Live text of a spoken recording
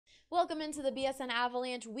Welcome into the BSN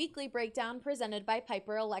Avalanche Weekly Breakdown presented by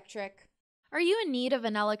Piper Electric. Are you in need of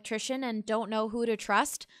an electrician and don't know who to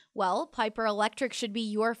trust? Well, Piper Electric should be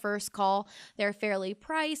your first call. They're fairly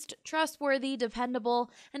priced, trustworthy, dependable,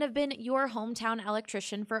 and have been your hometown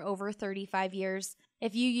electrician for over 35 years.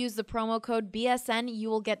 If you use the promo code BSN, you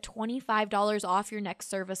will get $25 off your next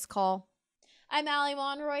service call. I'm Allie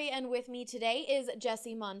Monroy, and with me today is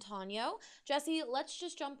Jesse Montano. Jesse, let's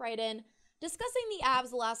just jump right in. Discussing the Avs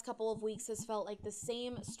the last couple of weeks has felt like the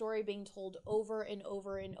same story being told over and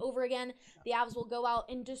over and over again. The Avs will go out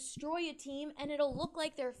and destroy a team, and it'll look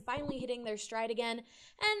like they're finally hitting their stride again.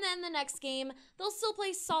 And then the next game, they'll still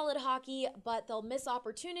play solid hockey, but they'll miss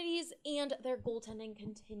opportunities, and their goaltending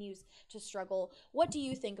continues to struggle. What do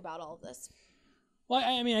you think about all of this? Well,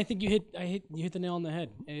 I mean, I think you hit the nail on the head.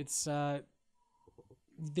 It's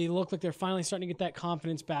they look like they're finally starting to get that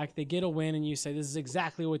confidence back. They get a win, and you say this is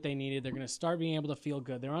exactly what they needed. They're going to start being able to feel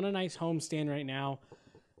good. They're on a nice homestand right now,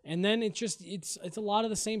 and then it's a lot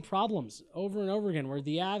of the same problems over and over again. Where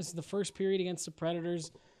the Avs, the first period against the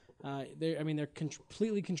Predators, they're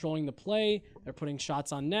completely controlling the play. They're putting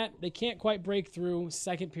shots on net. They can't quite break through.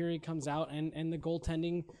 Second period comes out, and the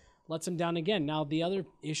goaltending lets them down again. Now, the other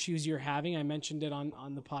issues you're having, I mentioned it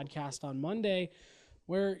on the podcast on Monday,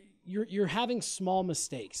 where you're having small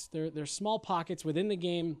mistakes. There's small pockets within the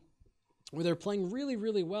game where they're playing really,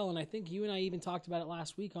 really well. And I think you and I even talked about it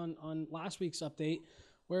last week on last week's update,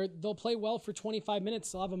 where they'll play well for 25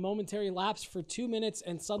 minutes. They'll have a momentary lapse for 2 minutes,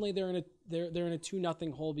 and suddenly they're in a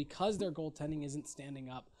 2-0 hole because their goaltending isn't standing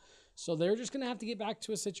up. So they're just going to have to get back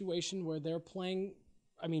to a situation where they're playing,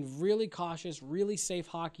 really cautious, really safe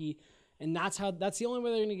hockey. And that's the only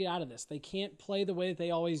way they're going to get out of this. They can't play the way that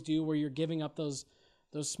they always do, where you're giving up those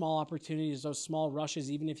small opportunities, those small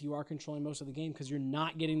rushes, even if you are controlling most of the game, because you're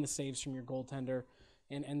not getting the saves from your goaltender.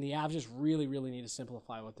 And the Avs just really, really need to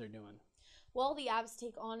simplify what they're doing. Well, the Avs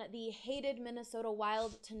take on the hated Minnesota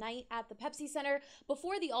Wild tonight at the Pepsi Center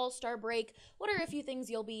before the All-Star break. What are a few things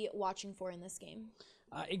you'll be watching for in this game?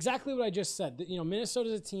 Exactly what I just said.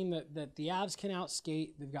 Minnesota's a team that the Avs can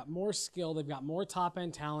outskate. They've got more skill. They've got more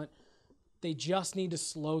top-end talent. They just need to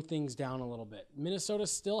slow things down a little bit. Minnesota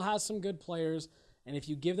still has some good players. And if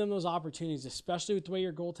you give them those opportunities, especially with the way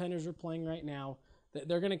your goaltenders are playing right now,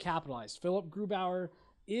 they're going to capitalize. Philip Grubauer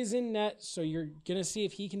is in net, so you're going to see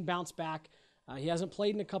if he can bounce back. He hasn't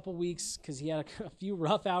played in a couple weeks because he had a few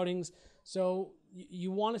rough outings. So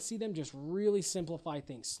you want to see them just really simplify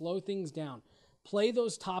things, slow things down, play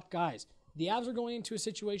those top guys. The Avs are going into a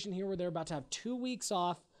situation here where they're about to have 2 weeks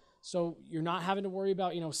off, so you're not having to worry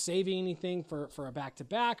about saving anything for a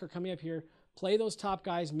back-to-back or coming up here. Play those top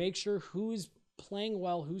guys. Make sure who's playing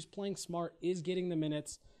well, who's playing smart, is getting the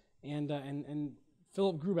minutes, and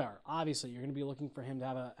Philip Grubauer, obviously, you're going to be looking for him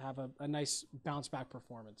to have a nice bounce-back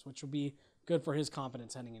performance, which will be good for his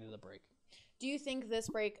confidence heading into the break. Do you think this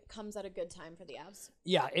break comes at a good time for the Avs?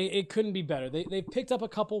 Yeah, it couldn't be better. They've picked up a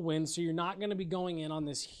couple wins, so you're not going to be going in on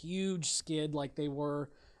this huge skid like they were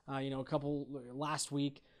a couple last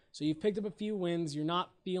week. So you've picked up a few wins. You're not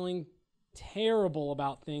feeling terrible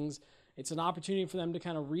about things. It's an opportunity for them to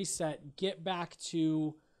kind of reset, get back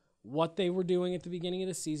to what they were doing at the beginning of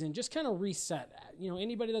the season, just kind of reset.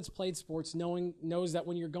 Anybody that's played sports knows that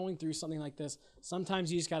when you're going through something like this,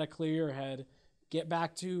 sometimes you just got to clear your head, get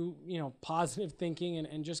back to, positive thinking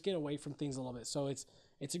and just get away from things a little bit. So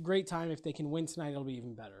it's a great time. If they can win tonight, it'll be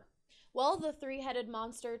even better. Well, the three-headed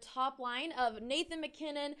monster top line of Nathan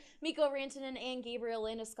MacKinnon, Mikko Rantanen, and Gabriel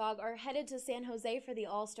Landeskog are headed to San Jose for the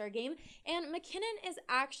All-Star game, and MacKinnon is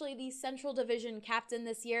actually the Central Division captain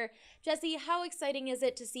this year. Jesse, how exciting is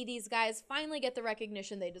it to see these guys finally get the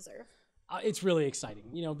recognition they deserve? It's really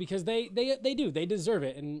exciting, because they deserve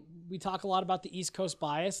it. And we talk a lot about the East Coast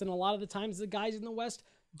bias, and a lot of the times the guys in the West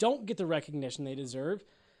don't get the recognition they deserve.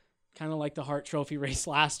 Kind of like the Hart Trophy race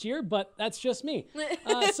last year, but that's just me.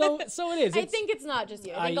 So it is. I think it's not just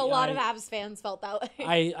you. I think a lot of Avs fans felt that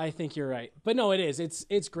way. I think you're right. But no, it is.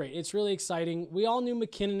 It's great. It's really exciting. We all knew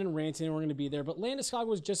MacKinnon and Rantanen were going to be there, but Landeskog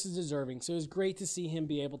was just as deserving. So it was great to see him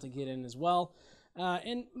be able to get in as well.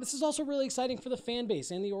 And this is also really exciting for the fan base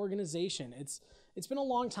and the organization. It's been a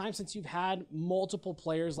long time since you've had multiple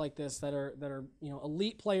players like this that are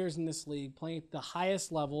elite players in this league playing at the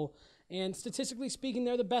highest level. And statistically speaking,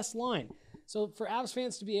 they're the best line. So for Avs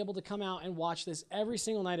fans to be able to come out and watch this every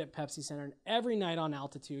single night at Pepsi Center and every night on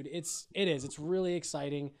altitude, it's really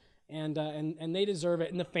exciting, and they deserve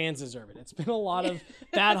it, and the fans deserve it. It's been a lot of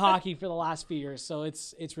bad hockey for the last few years, so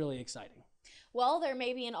it's really exciting. Well, there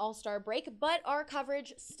may be an all-star break, but our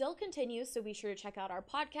coverage still continues, so be sure to check out our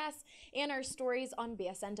podcasts and our stories on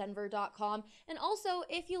bsndenver.com. And also,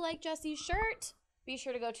 if you like Jesse's shirt, be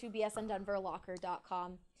sure to go to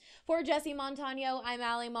bsndenverlocker.com. For Jesse Montano, I'm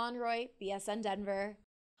Allie Monroy, BSN Denver.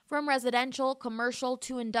 From residential, commercial,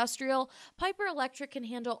 to industrial, Piper Electric can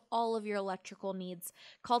handle all of your electrical needs.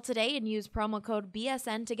 Call today and use promo code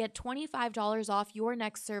BSN to get $25 off your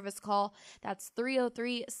next service call. That's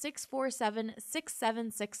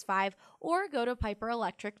 303-647-6765, or go to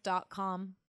piperelectric.com.